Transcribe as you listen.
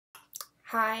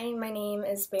Hi, my name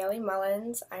is Bailey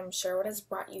Mullins. I'm sure what has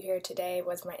brought you here today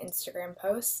was my Instagram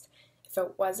post. If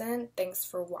it wasn't, thanks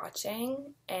for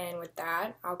watching. And with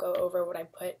that, I'll go over what I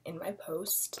put in my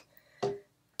post.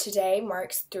 Today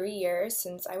marks 3 years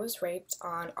since I was raped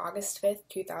on August 5th,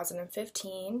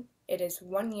 2015. It is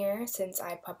 1 year since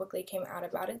I publicly came out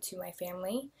about it to my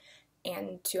family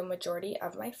and to a majority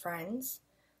of my friends.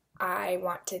 I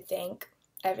want to thank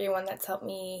everyone that's helped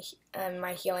me in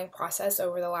my healing process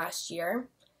over the last year.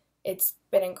 It's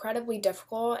been incredibly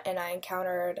difficult, and I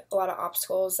encountered a lot of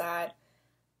obstacles that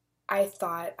I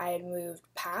thought I had moved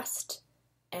past,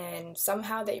 and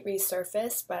somehow they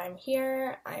resurfaced, but I'm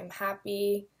here, I'm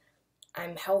happy,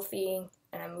 I'm healthy,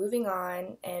 and I'm moving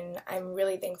on, and I'm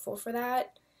really thankful for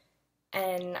that.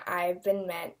 And I've been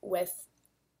met with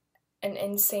an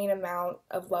insane amount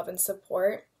of love and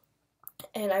support,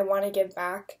 and I want to give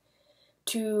back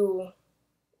to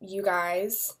you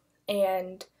guys,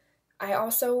 and I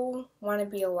also want to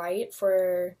be a light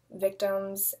for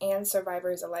victims and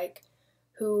survivors alike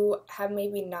who have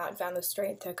maybe not found the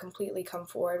strength to completely come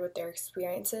forward with their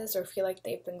experiences, or feel like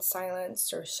they've been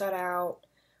silenced or shut out,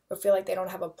 or feel like they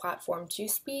don't have a platform to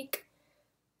speak.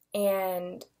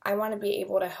 And I want to be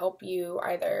able to help you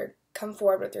either come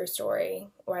forward with your story,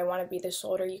 or I want to be the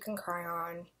shoulder you can cry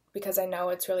on, because I know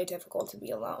it's really difficult to be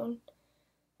alone.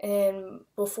 And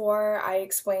before I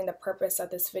explain the purpose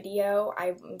of this video,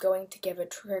 I'm going to give a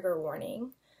trigger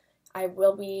warning. I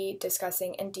will be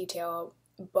discussing in detail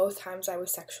both times I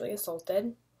was sexually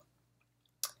assaulted.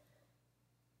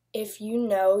 If you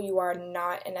know you are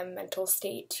not in a mental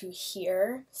state to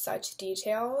hear such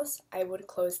details, I would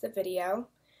close the video.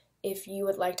 If you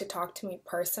would like to talk to me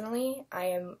personally, I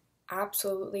am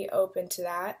absolutely open to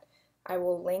that. I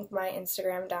will link my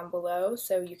Instagram down below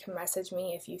so you can message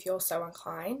me if you feel so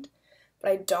inclined. But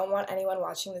I don't want anyone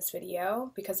watching this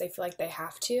video because they feel like they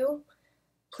have to.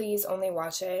 Please only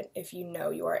watch it if you know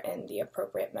you are in the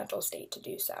appropriate mental state to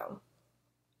do so.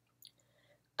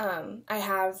 I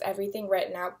have everything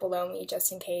written out below me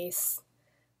just in case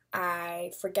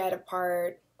I forget a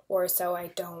part, or so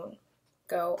I don't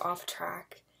go off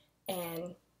track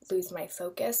and lose my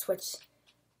focus, which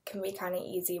can be kind of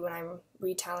easy when I'm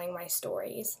retelling my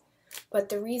stories. But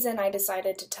the reason I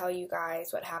decided to tell you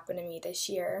guys what happened to me this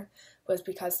year was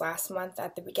because last month,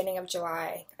 at the beginning of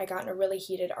July, I got in a really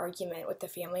heated argument with a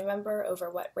family member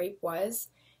over what rape was.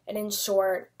 And in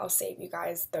short, I'll save you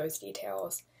guys those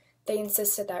details. They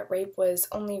insisted that rape was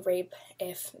only rape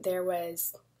if there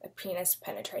was a penis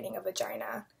penetrating a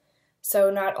vagina. So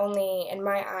not only, in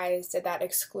my eyes, did that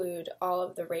exclude all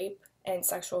of the rape and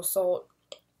sexual assault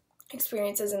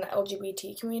experiences in the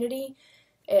LGBT community,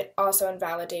 it also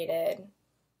invalidated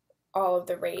all of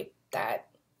the rape that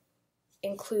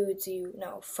includes,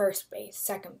 first base,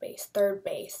 second base, third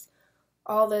base,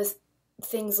 all those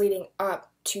things leading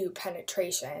up to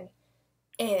penetration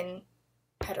in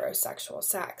heterosexual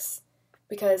sex,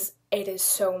 because it is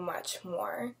so much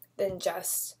more than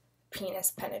just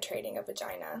penis penetrating a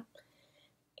vagina.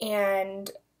 And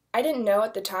I didn't know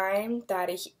at the time that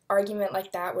an argument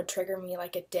like that would trigger me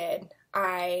like it did.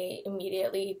 I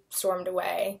immediately stormed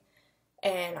away,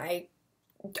 and I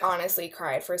honestly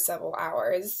cried for several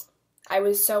hours. I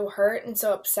was so hurt and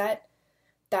so upset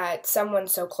that someone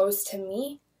so close to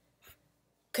me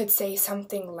could say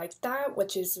something like that,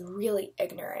 which is really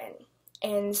ignorant.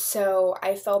 And so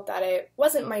I felt that it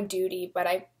wasn't my duty, but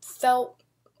I felt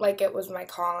like it was my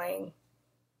calling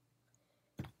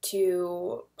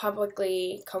to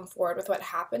publicly come forward with what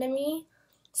happened to me,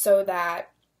 so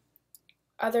that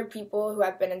other people who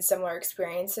have been in similar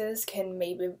experiences can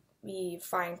maybe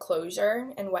find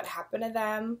closure in what happened to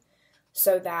them,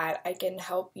 so that I can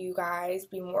help you guys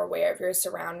be more aware of your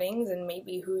surroundings and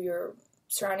maybe who you're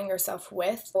surrounding yourself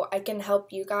with. So I can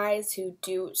help you guys who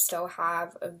do still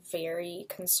have a very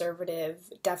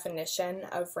conservative definition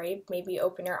of rape, maybe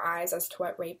open your eyes as to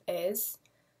what rape is.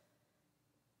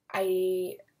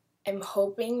 I am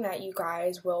hoping that you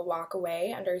guys will walk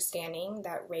away understanding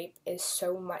that rape is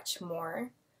so much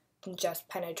more than just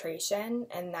penetration,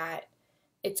 and that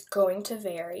it's going to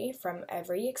vary from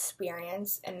every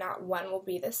experience and not one will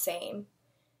be the same.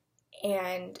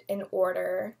 And in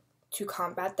order to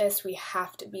combat this, we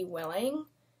have to be willing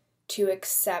to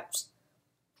accept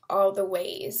all the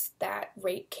ways that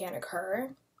rape can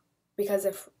occur, because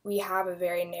if we have a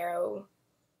very narrow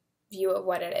view of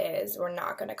what it is, we're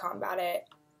not going to combat it,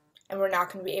 and we're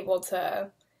not going to be able to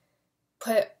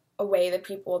put away the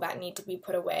people that need to be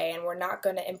put away, and we're not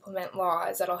going to implement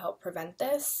laws that'll help prevent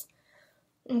this.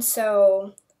 And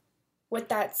so, with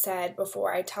that said,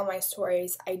 before I tell my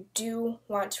stories, I do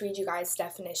want to read you guys'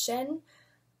 definition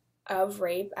of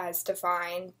rape as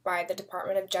defined by the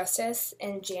Department of Justice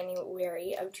in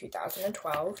January of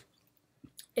 2012.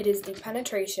 It is the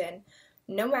penetration,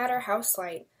 no matter how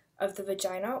slight, of the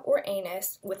vagina or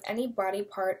anus with any body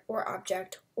part or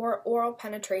object, or oral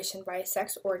penetration by a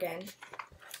sex organ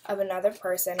of another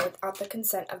person without the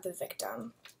consent of the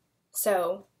victim.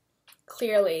 So,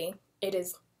 clearly, it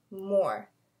is more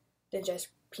than just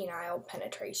penile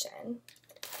penetration.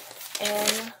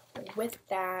 And with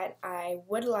that, I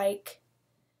would like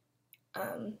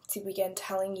to begin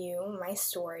telling you my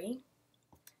story.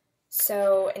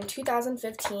 So in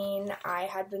 2015, I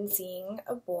had been seeing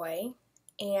a boy,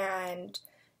 and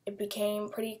it became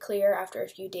pretty clear after a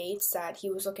few dates that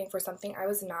he was looking for something I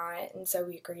was not, and so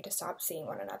we agreed to stop seeing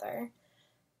one another.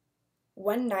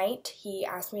 One night, he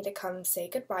asked me to come say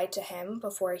goodbye to him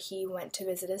before he went to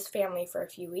visit his family for a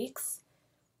few weeks,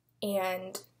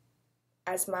 and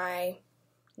as my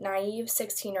naive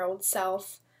 16-year-old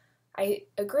self, I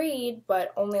agreed,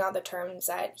 but only on the terms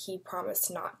that he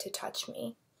promised not to touch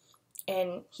me.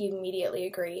 And he immediately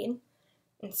agreed.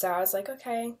 And so I was like,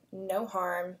 okay, no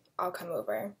harm, I'll come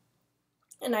over.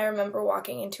 And I remember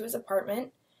walking into his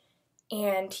apartment,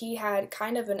 and he had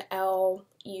kind of an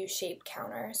L-U-shaped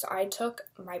counter. So I took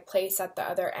my place at the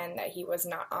other end that he was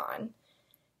not on.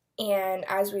 And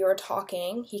as we were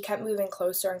talking, he kept moving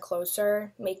closer and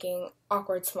closer, making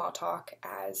awkward small talk,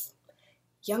 as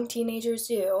young teenagers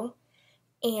do.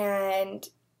 And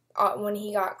when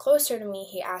he got closer to me,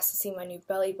 he asked to see my new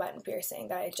belly button piercing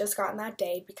that I had just gotten that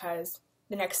day, because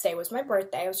the next day was my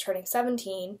birthday. I was turning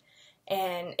 17,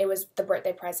 and it was the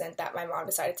birthday present that my mom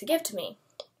decided to give to me.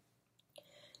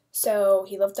 So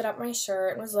he lifted up my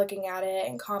shirt and was looking at it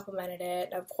and complimented it.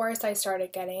 And of course, I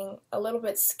started getting a little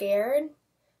bit scared,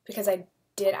 because I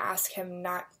did ask him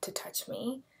not to touch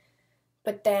me.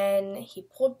 But then he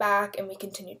pulled back and we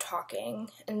continued talking.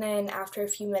 And then after a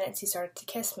few minutes, he started to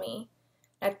kiss me.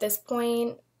 At this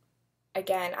point,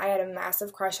 again, I had a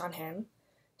massive crush on him.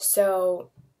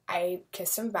 So I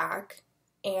kissed him back.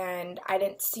 And I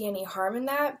didn't see any harm in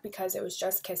that, because it was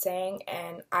just kissing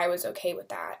and I was okay with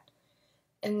that.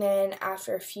 And then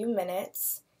after a few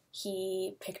minutes,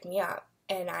 he picked me up.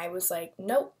 And I was like,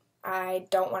 nope. I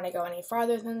don't want to go any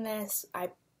farther than this. I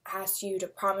asked you to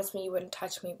promise me you wouldn't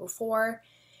touch me before.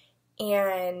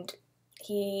 And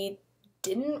he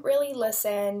didn't really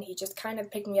listen. He just kind of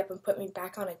picked me up and put me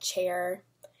back on a chair.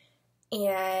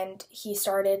 And he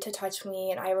started to touch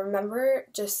me. And I remember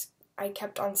I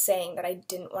kept on saying that I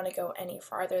didn't want to go any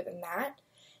farther than that.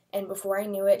 And before I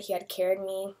knew it, he had carried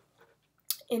me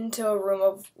into a room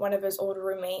of one of his old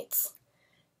roommates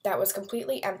that was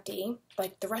completely empty,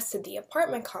 like the rest of the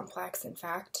apartment complex, in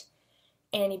fact,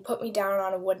 and he put me down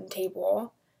on a wooden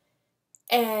table,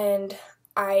 and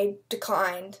I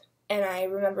declined, and I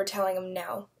remember telling him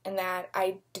no, and that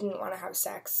I didn't want to have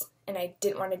sex, and I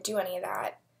didn't want to do any of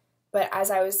that. But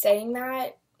as I was saying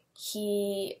that,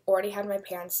 he already had my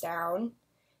pants down,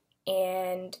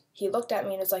 and he looked at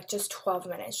me and was like, just 12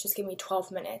 minutes, just give me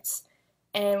 12 minutes.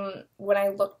 And when I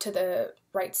looked to the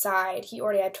right side, he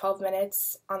already had 12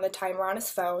 minutes on the timer on his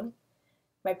phone.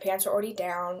 My pants were already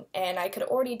down, and I could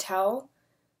already tell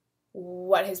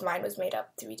what his mind was made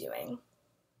up to be doing.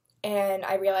 And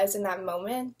I realized in that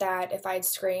moment that if I had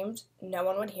screamed, no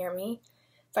one would hear me.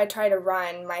 If I tried to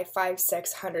run, my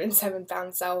 5'6",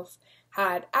 107-pound self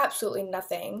had absolutely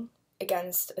nothing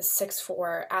against a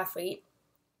 6'4" athlete.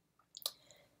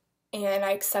 And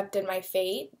I accepted my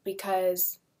fate,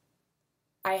 because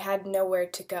I had nowhere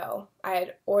to go. I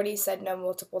had already said no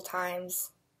multiple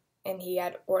times, and he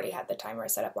had already had the timer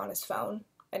set up on his phone,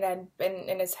 and had been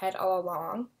in his head all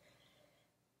along.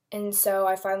 And so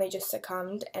I finally just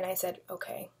succumbed, and I said,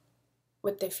 okay,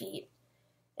 with defeat.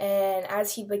 And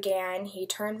as he began, he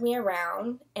turned me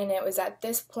around, and it was at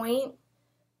this point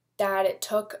that it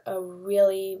took a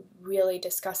really, really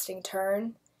disgusting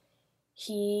turn.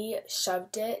 He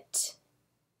shoved it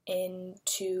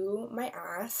into my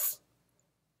ass.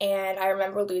 And I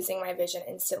remember losing my vision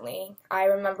instantly. I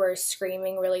remember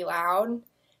screaming really loud,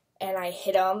 and I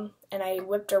hit him, and I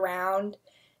whipped around,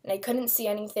 and I couldn't see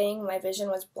anything. My vision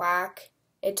was black.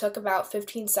 It took about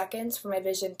 15 seconds for my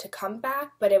vision to come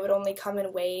back, but it would only come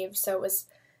in waves, so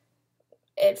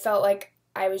it felt like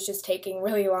I was just taking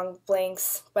really long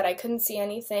blinks, but I couldn't see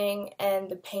anything, and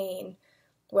the pain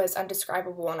was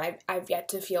undescribable, and I've yet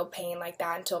to feel pain like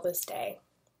that until this day.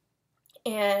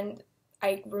 And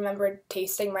I remember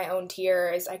tasting my own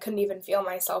tears. I couldn't even feel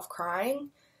myself crying,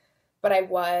 but I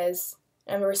was.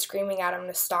 I remember screaming at him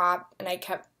to stop, and I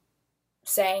kept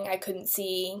saying I couldn't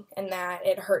see and that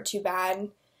it hurt too bad.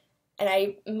 And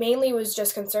I mainly was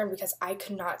just concerned because I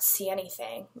could not see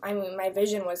anything. I mean, my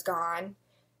vision was gone,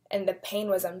 and the pain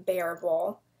was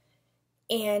unbearable.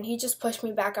 And he just pushed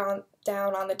me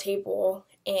down on the table,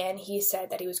 and he said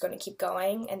that he was going to keep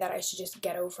going and that I should just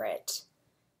get over it.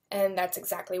 And that's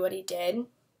exactly what he did.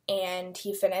 And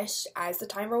he finished as the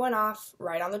timer went off,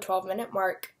 right on the 12-minute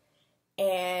mark.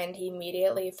 And he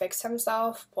immediately fixed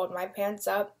himself, pulled my pants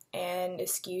up, and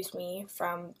excused me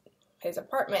from his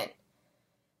apartment.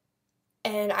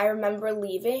 And I remember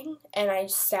leaving, and I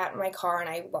sat in my car and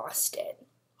I lost it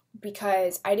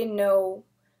because I didn't know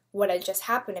what had just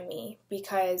happened to me,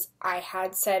 because I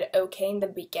had said okay in the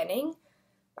beginning.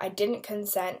 I didn't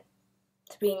consent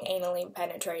to being anally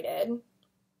penetrated,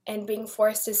 and being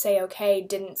forced to say okay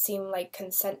didn't seem like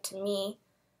consent to me.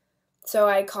 So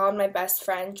I called my best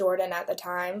friend, Jordan, at the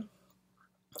time,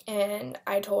 and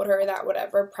I told her that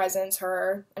whatever presents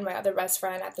her and my other best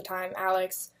friend at the time,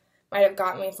 Alex, might have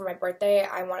got me for my birthday,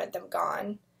 I wanted them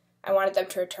gone. I wanted them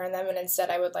to return them, and instead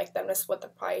I would like them to split the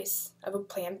price of a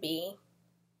Plan B.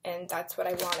 And that's what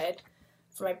I wanted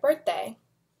for my birthday,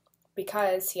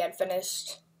 because he had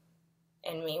finished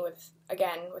in me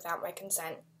without my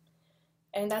consent.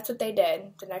 And that's what they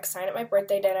did. The next night at my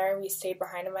birthday dinner, we stayed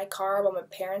behind in my car while my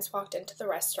parents walked into the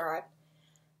restaurant.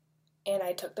 And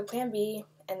I took the Plan B,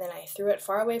 and then I threw it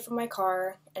far away from my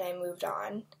car, and I moved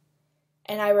on.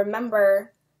 And I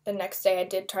remember the next day I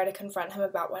did try to confront him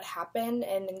about what happened,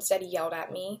 and instead he yelled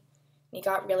at me. And he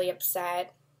got really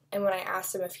upset. And when I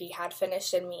asked him if he had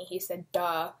finished in me, he said,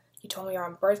 duh, you told me you were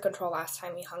on birth control last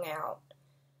time we hung out.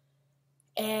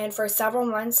 And for several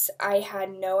months, I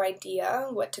had no idea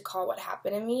what to call what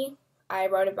happened to me. I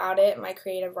wrote about it in my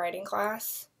creative writing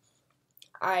class.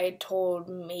 I told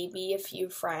maybe a few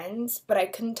friends, but I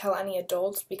couldn't tell any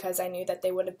adults because I knew that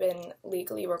they would have been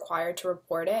legally required to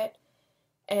report it.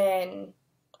 And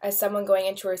as someone going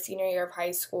into her senior year of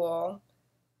high school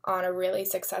on a really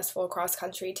successful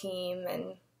cross-country team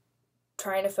and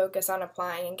trying to focus on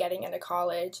applying and getting into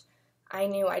college, I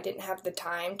knew I didn't have the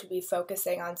time to be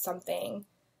focusing on something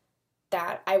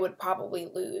that I would probably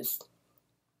lose.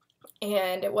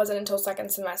 And it wasn't until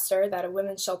second semester that a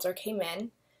women's shelter came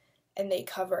in, and they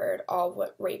covered all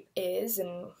what rape is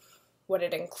and what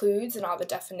it includes and all the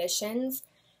definitions.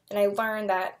 And I learned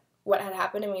that what had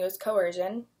happened to me was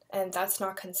coercion, and that's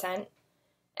not consent.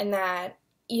 And that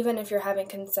even if you're having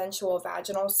consensual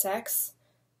vaginal sex,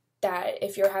 that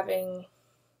if you're having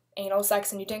anal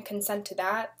sex and you didn't consent to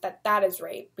that is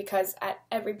rape, because at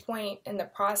every point in the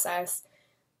process,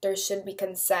 there should be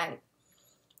consent.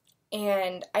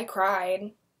 And I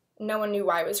cried. No one knew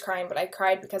why I was crying, but I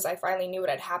cried because I finally knew what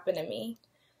had happened to me.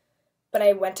 But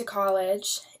I went to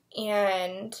college,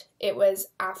 and it was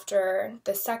after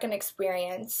the second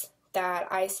experience that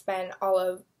I spent all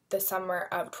of the summer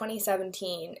of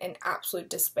 2017 in absolute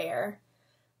despair.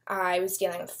 I was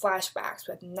dealing with flashbacks,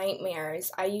 with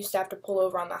nightmares. I used to have to pull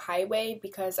over on the highway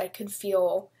because I could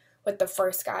feel what the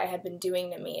first guy had been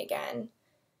doing to me again.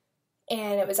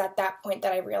 And it was at that point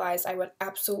that I realized I would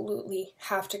absolutely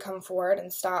have to come forward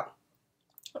and stop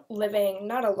living,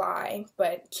 not a lie,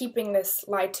 but keeping this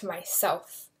lie to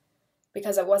myself,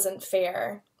 because it wasn't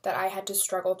fair that I had to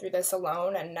struggle through this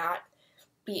alone and not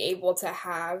be able to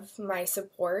have my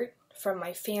support from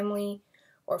my family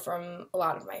or from a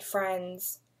lot of my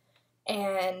friends.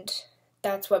 And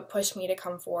that's what pushed me to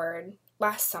come forward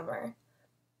last summer.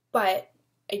 But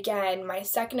again, my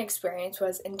second experience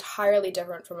was entirely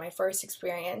different from my first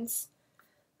experience.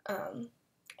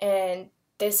 And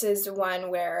this is one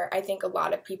where I think a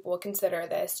lot of people consider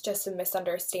this just a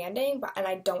misunderstanding, and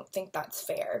I don't think that's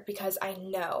fair, because I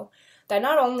know that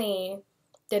not only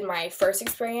did my first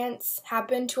experience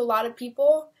happen to a lot of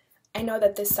people, I know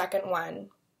that this second one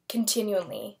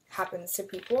continually happens to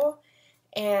people,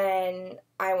 and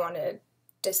I want to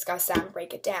discuss that and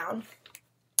break it down.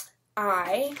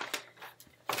 I,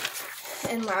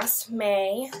 in last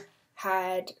May,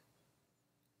 had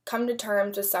come to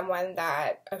terms with someone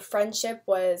that a friendship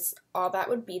was all that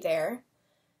would be there,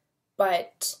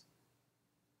 but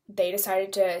they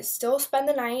decided to still spend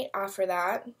the night after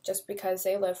that just because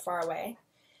they live far away.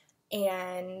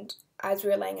 And as we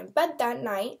were laying in bed that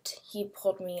night, he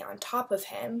pulled me on top of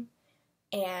him,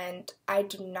 and I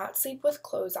do not sleep with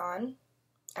clothes on.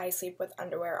 I sleep with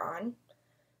underwear on.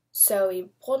 So he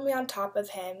pulled me on top of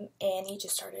him, and he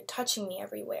just started touching me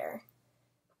everywhere.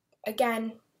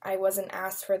 Again, I wasn't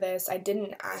asked for this. I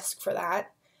didn't ask for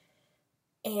that.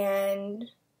 And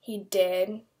he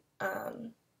did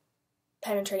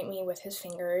penetrate me with his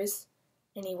fingers,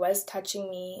 and he was touching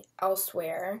me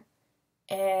elsewhere.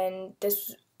 And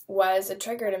this was a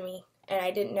trigger to me, and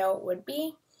I didn't know it would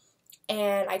be.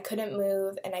 And I couldn't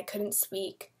move, and I couldn't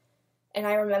speak. And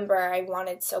I remember I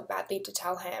wanted so badly to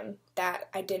tell him that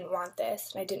I didn't want this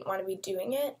and I didn't want to be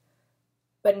doing it,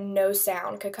 but no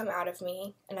sound could come out of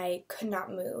me and I could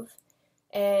not move.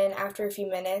 And after a few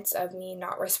minutes of me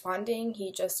not responding,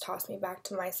 he just tossed me back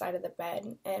to my side of the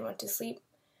bed and went to sleep.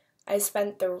 I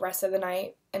spent the rest of the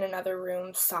night in another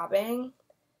room sobbing,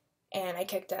 and I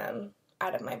kicked him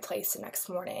out of my place the next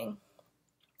morning.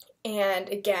 And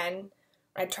again,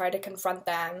 I tried to confront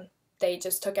them. They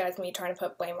just took it as me trying to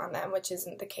put blame on them, which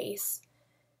isn't the case.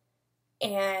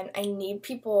 And I need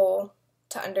people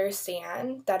to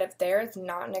understand that if there is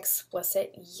not an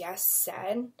explicit yes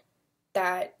said,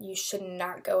 that you should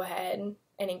not go ahead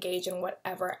and engage in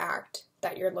whatever act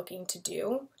that you're looking to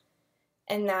do.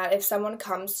 And that if someone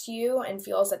comes to you and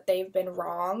feels that they've been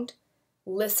wronged,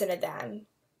 listen to them.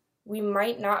 We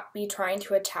might not be trying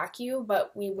to attack you,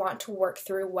 but we want to work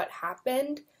through what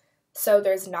happened so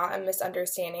there's not a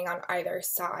misunderstanding on either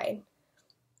side.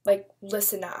 Like,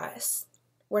 listen to us.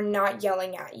 We're not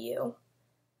yelling at you,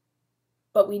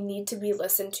 but we need to be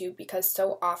listened to because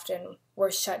so often we're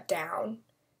shut down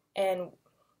and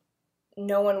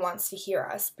no one wants to hear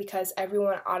us because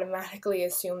everyone automatically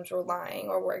assumes we're lying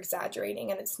or we're exaggerating,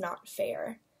 and it's not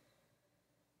fair.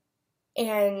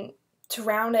 And to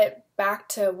round it back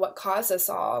to what caused us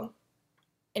all,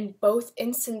 in both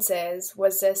instances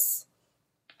was this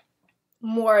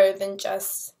more than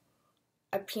just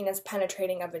a penis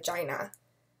penetrating a vagina.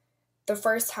 The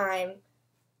first time,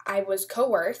 I was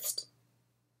coerced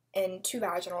into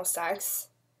vaginal sex,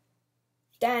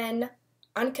 then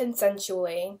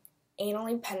unconsensually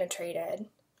anally penetrated,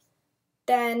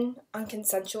 then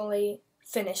unconsensually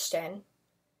finished in,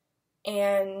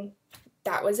 and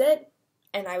that was it,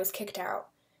 and I was kicked out.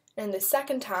 And the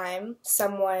second time,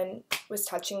 someone was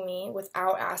touching me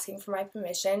without asking for my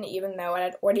permission, even though it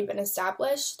had already been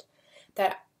established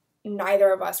that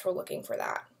neither of us were looking for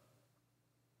that.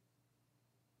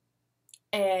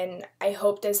 And I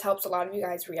hope this helps a lot of you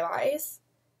guys realize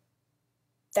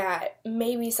that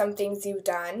maybe some things you've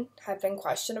done have been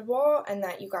questionable and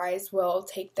that you guys will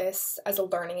take this as a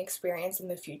learning experience in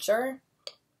the future.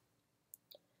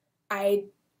 I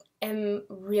am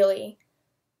really,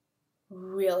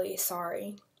 really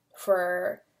sorry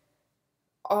for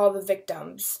all the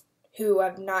victims who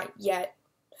have not yet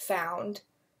found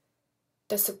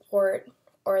the support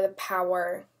or the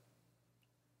power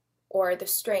or the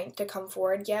strength to come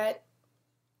forward yet.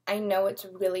 I know it's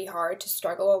really hard to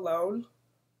struggle alone,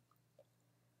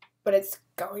 but it's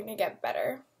going to get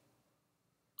better.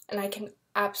 And I can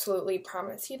absolutely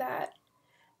promise you that.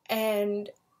 And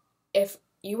if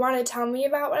you want to tell me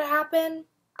about what happened,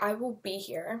 I will be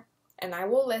here and I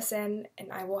will listen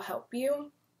and I will help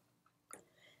you.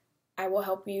 I will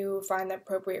help you find the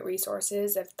appropriate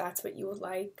resources if that's what you would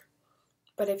like.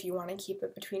 But if you want to keep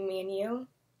it between me and you,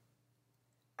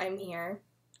 I'm here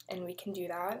and we can do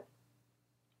that.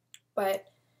 But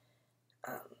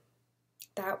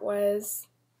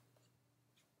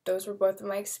those were both of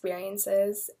my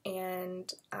experiences,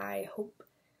 and I hope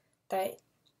that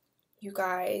you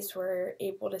guys were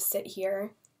able to sit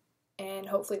here and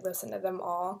hopefully listen to them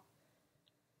all.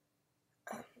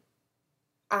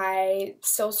 I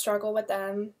still struggle with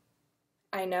them.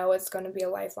 I know it's going to be a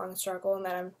lifelong struggle and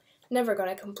that I'm never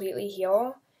going to completely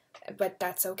heal, but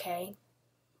that's okay.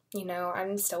 You know,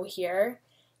 I'm still here,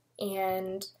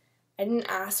 and I didn't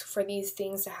ask for these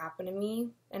things to happen to me,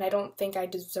 and I don't think I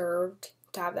deserved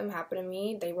to have them happen to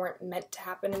me. They weren't meant to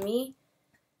happen to me,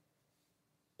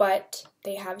 but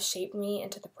they have shaped me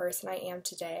into the person I am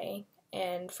today,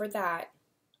 and for that,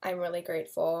 I'm really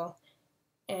grateful,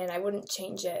 and I wouldn't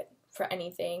change it for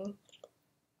anything.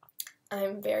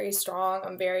 I'm very strong,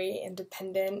 I'm very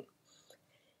independent,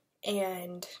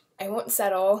 and I won't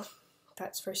settle,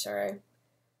 that's for sure.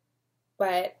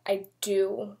 But I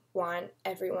do want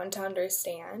everyone to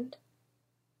understand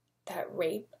that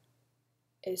rape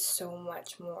is so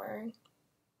much more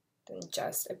than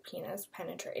just a penis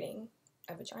penetrating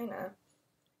a vagina.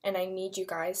 And I need you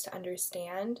guys to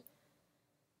understand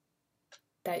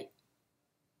that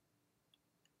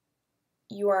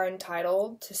you are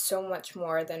entitled to so much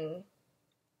more than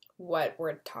what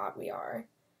we're taught we are.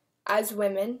 As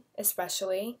women,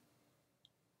 especially,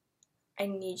 I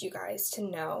need you guys to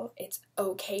know it's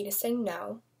okay to say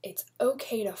no. It's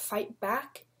okay to fight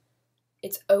back.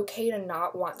 It's okay to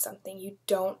not want something. You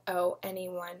don't owe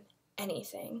anyone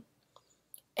anything.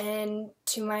 And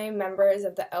to my members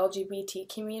of the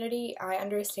LGBT community, I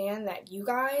understand that you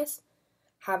guys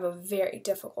have a very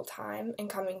difficult time in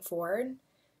coming forward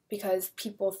because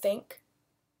people think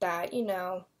that, you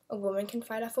know, a woman can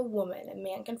fight off a woman, a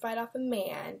man can fight off a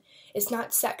man. It's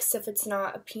not sex if it's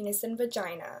not a penis and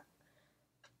vagina.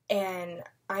 And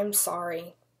I'm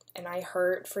sorry. and I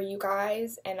hurt for you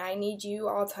guys, and I need you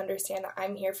all to understand that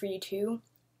I'm here for you too,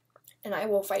 and I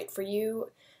will fight for you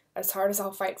as hard as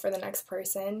I'll fight for the next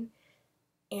person,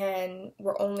 and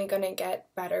we're only going to get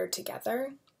better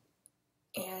together.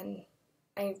 And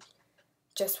I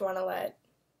just want to let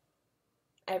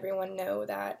everyone know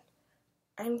that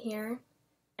I'm here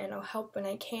and I'll help when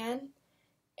I can,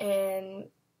 and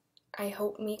I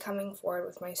hope me coming forward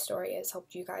with my story has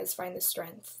helped you guys find the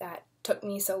strength that took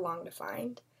me so long to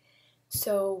find.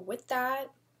 So with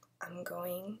that, I'm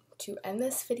going to end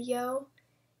this video,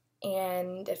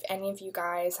 and if any of you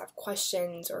guys have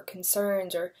questions or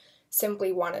concerns or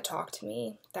simply want to talk to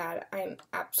me, that I'm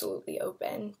absolutely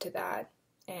open to that,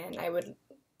 and I would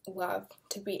love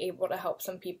to be able to help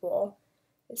some people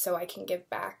so I can give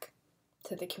back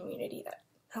to the community that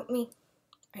helped me.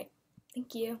 All right,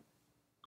 thank you.